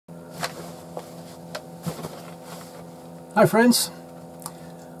Hi friends,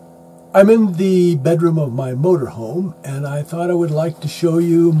 I'm in the bedroom of my motorhome and I thought I would like to show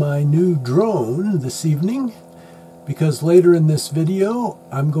you my new drone this evening because later in this video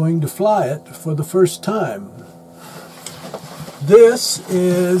I'm going to fly it for the first time. This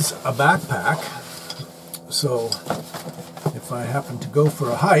is a backpack, so if I happen to go for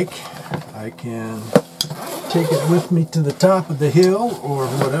a hike I can take it with me to the top of the hill or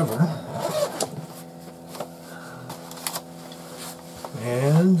whatever.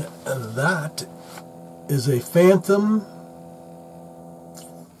 And that is a Phantom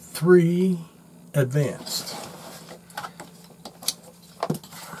 3 Advanced.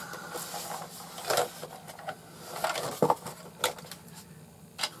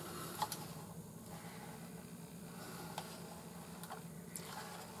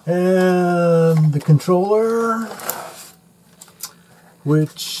 And the controller,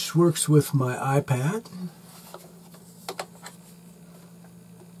 which works with my iPad.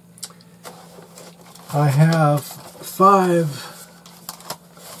 I have 5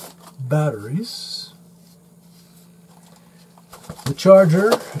 batteries, the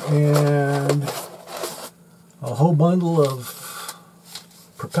charger, and a whole bundle of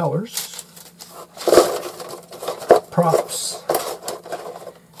propellers, props.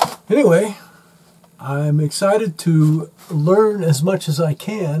 Anyway, I'm excited to learn as much as I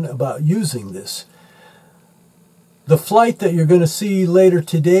can about using this. The flight that you're going to see later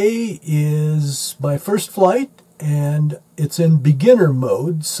today is my first flight, and it's in beginner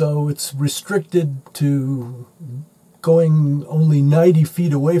mode, so it's restricted to going only 90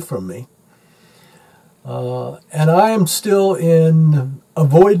 feet away from me. And I am still in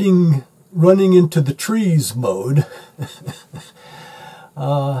avoiding running into the trees mode.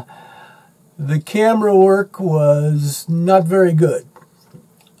 The camera work was not very good.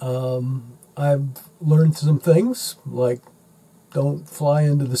 I've learned some things, like don't fly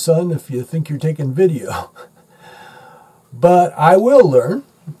into the sun if you think you're taking video. But I will learn,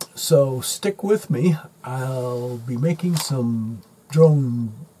 so stick with me. I'll be making some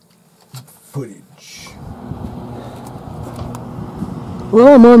drone footage.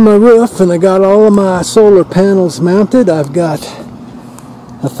 Well, I'm on my roof and I got all of my solar panels mounted. I've got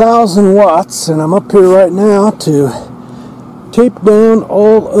 1,000 watts and I'm up here right now to tape down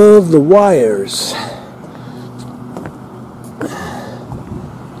all of the wires.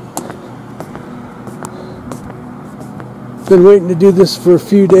 Been waiting to do this for a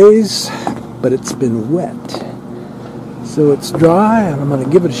few days, but it's been wet. So it's dry and I'm going to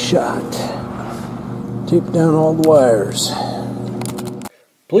give it a shot. Tape down all the wires.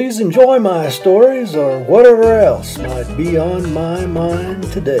 Please enjoy my stories or whatever else might be on my mind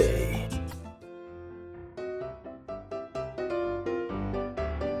today.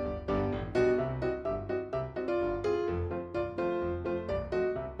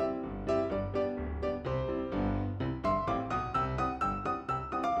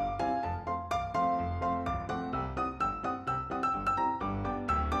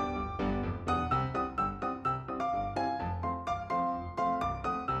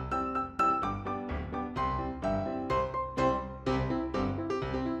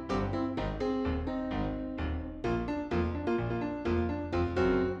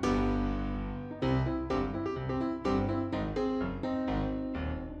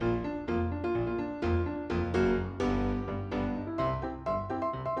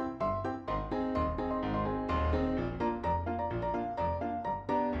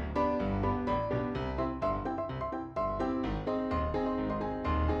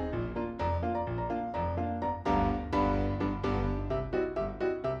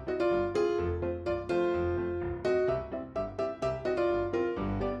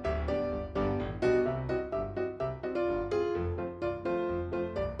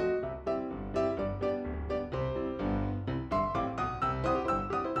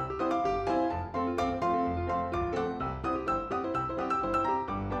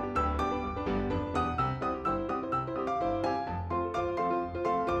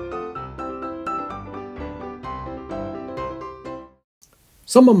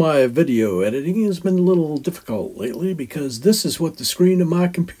 Some of my video editing has been a little difficult lately because this is what the screen of my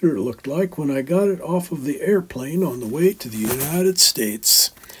computer looked like when I got it off of the airplane on the way to the United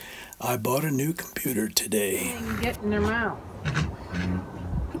States. I bought a new computer today. You get in their mouth.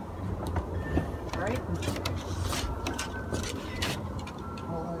 Right?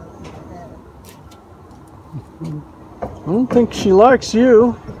 I don't think she likes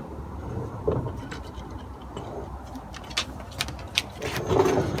you.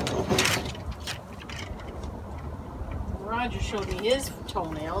 Roger showed me his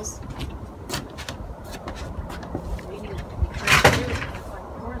toenails.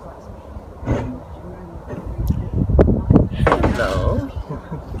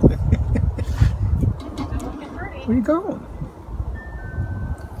 Where you going?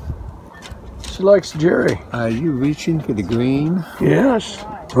 She likes Jerry. Are you reaching for the green? Yes.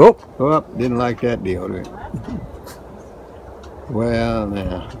 Oh. Oh, didn't like that deodorant. Well,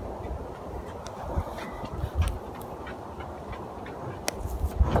 now.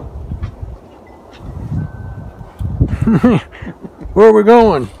 Where are we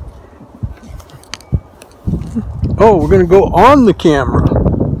going? Oh, we're going to go on the camera.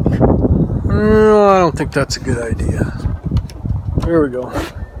 No, I don't think that's a good idea. There we go.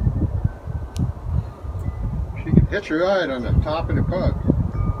 She can hit your eye on the top of the puck.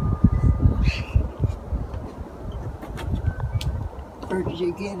 Where'd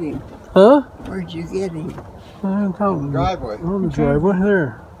you get him? Huh? Where'd you get him? On the driveway. On the driveway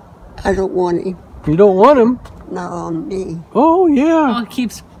there. I don't want him. You don't want him? Not on me. Oh, yeah. Oh, it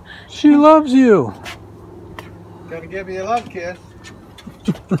keeps. She loves you. Gotta give you a love kiss.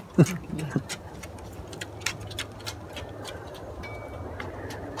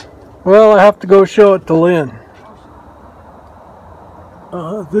 Well, I have to go show it to Lynn.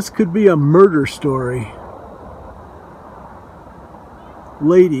 This could be a murder story.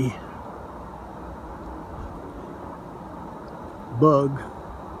 Lady. Bug.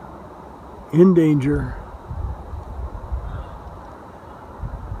 In danger.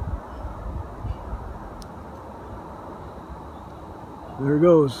 There it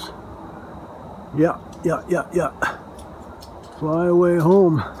goes. Yeah. Fly away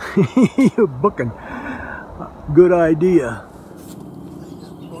home. You're booking. Good idea.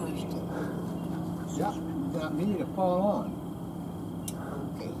 Yeah, got me to fall on.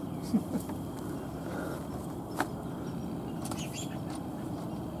 Okay.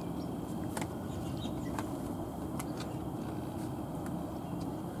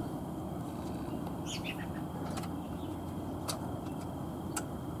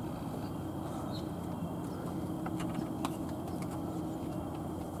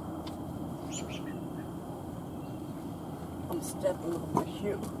 I'm stepping on my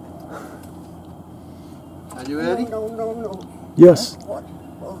shoe. Are you ready? No. Yes. What?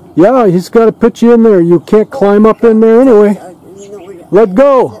 Yeah, he's got to put you in there. You can't climb up in there anyway. Let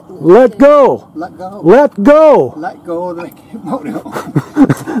go. Let go. Let go. Let go. Let go of the motor.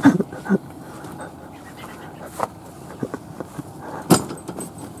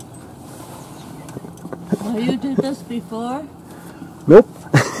 Oh, you did this before? Nope.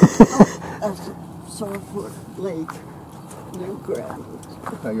 That's a Sorefoot Lake. New gravel.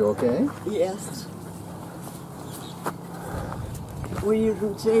 Are you okay? Yes. Well, you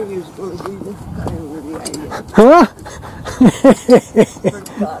didn't say he was going to be this kind of the Huh? For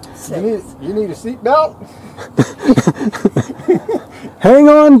God's sake. You need a seatbelt? Hang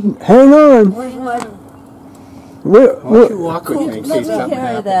on. Hang on. Where's my... Why don't you walk with me in Let case me something carry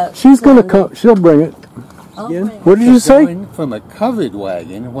happens? that. She's going to come. She'll bring it. I'll Again. bring it. What did you say? Going from a covered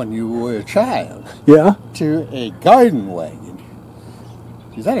wagon when you were a child Yeah. to a garden wagon.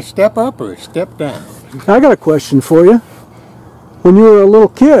 Is that a step up or a step down? I got a question for you. When you were a little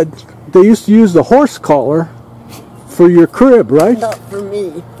kid, they used to use the horse collar for your crib, right? Not for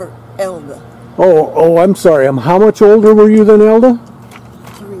me, for Elda. Oh, I'm sorry. How much older were you than Elda?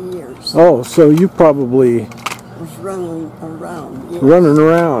 3 years. Oh, so you probably Was running around. Yes. running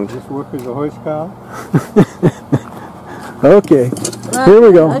around. Just work as a horse collar? Okay. Here we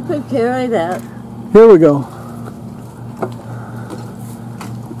I go. could carry that. Here we go.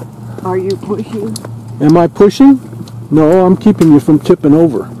 Are you pushing? Am I pushing? No, I'm keeping you from tipping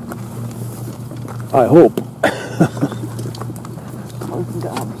over. I hope. For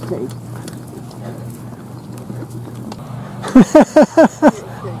God's sake.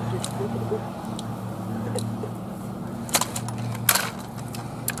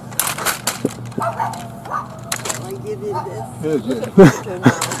 Shall I give you this? Here's it.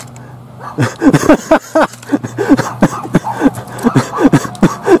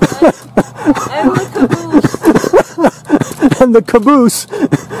 And the caboose. And the caboose.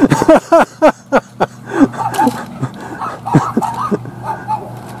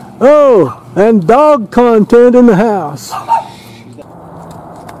 Oh, and dog content in the house.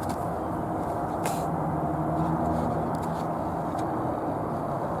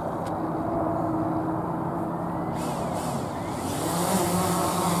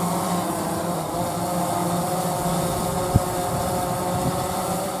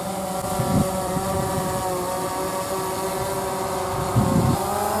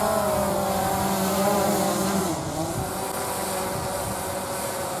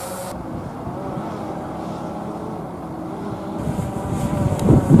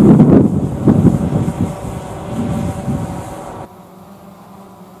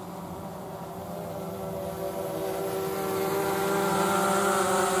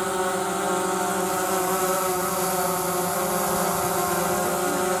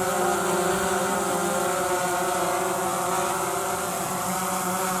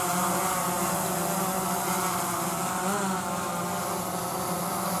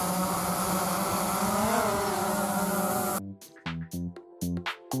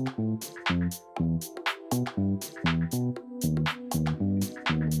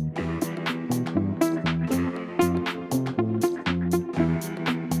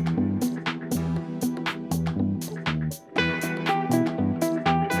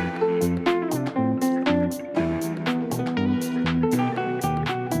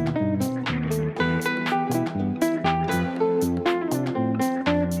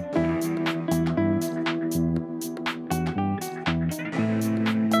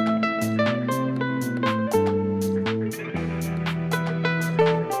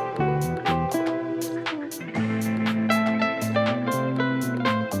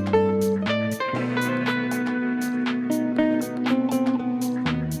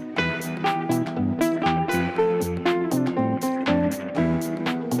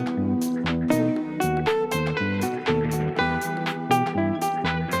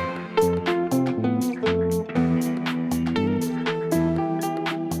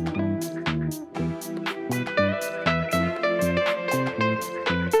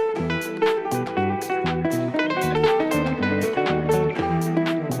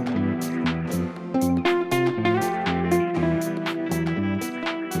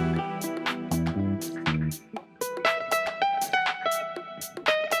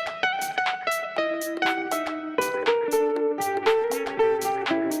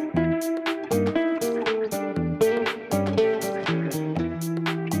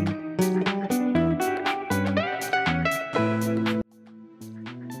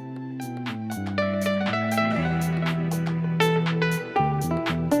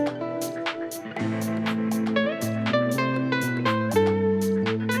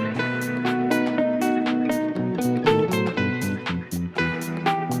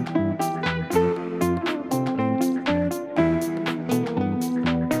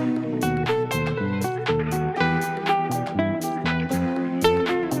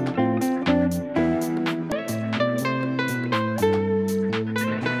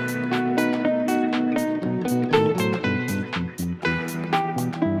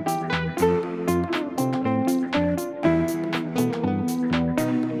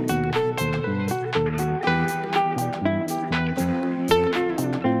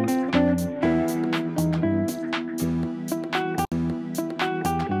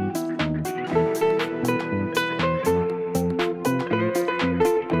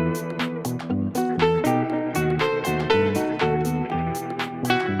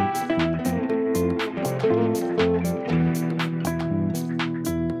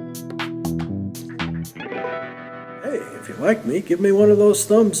 like me, give me one of those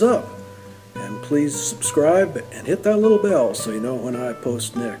thumbs up. And please subscribe and hit that little bell so you know when I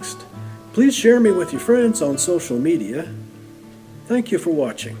post next. Please share me with your friends on social media. Thank you for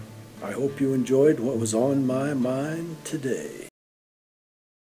watching. I hope you enjoyed what was on my mind today.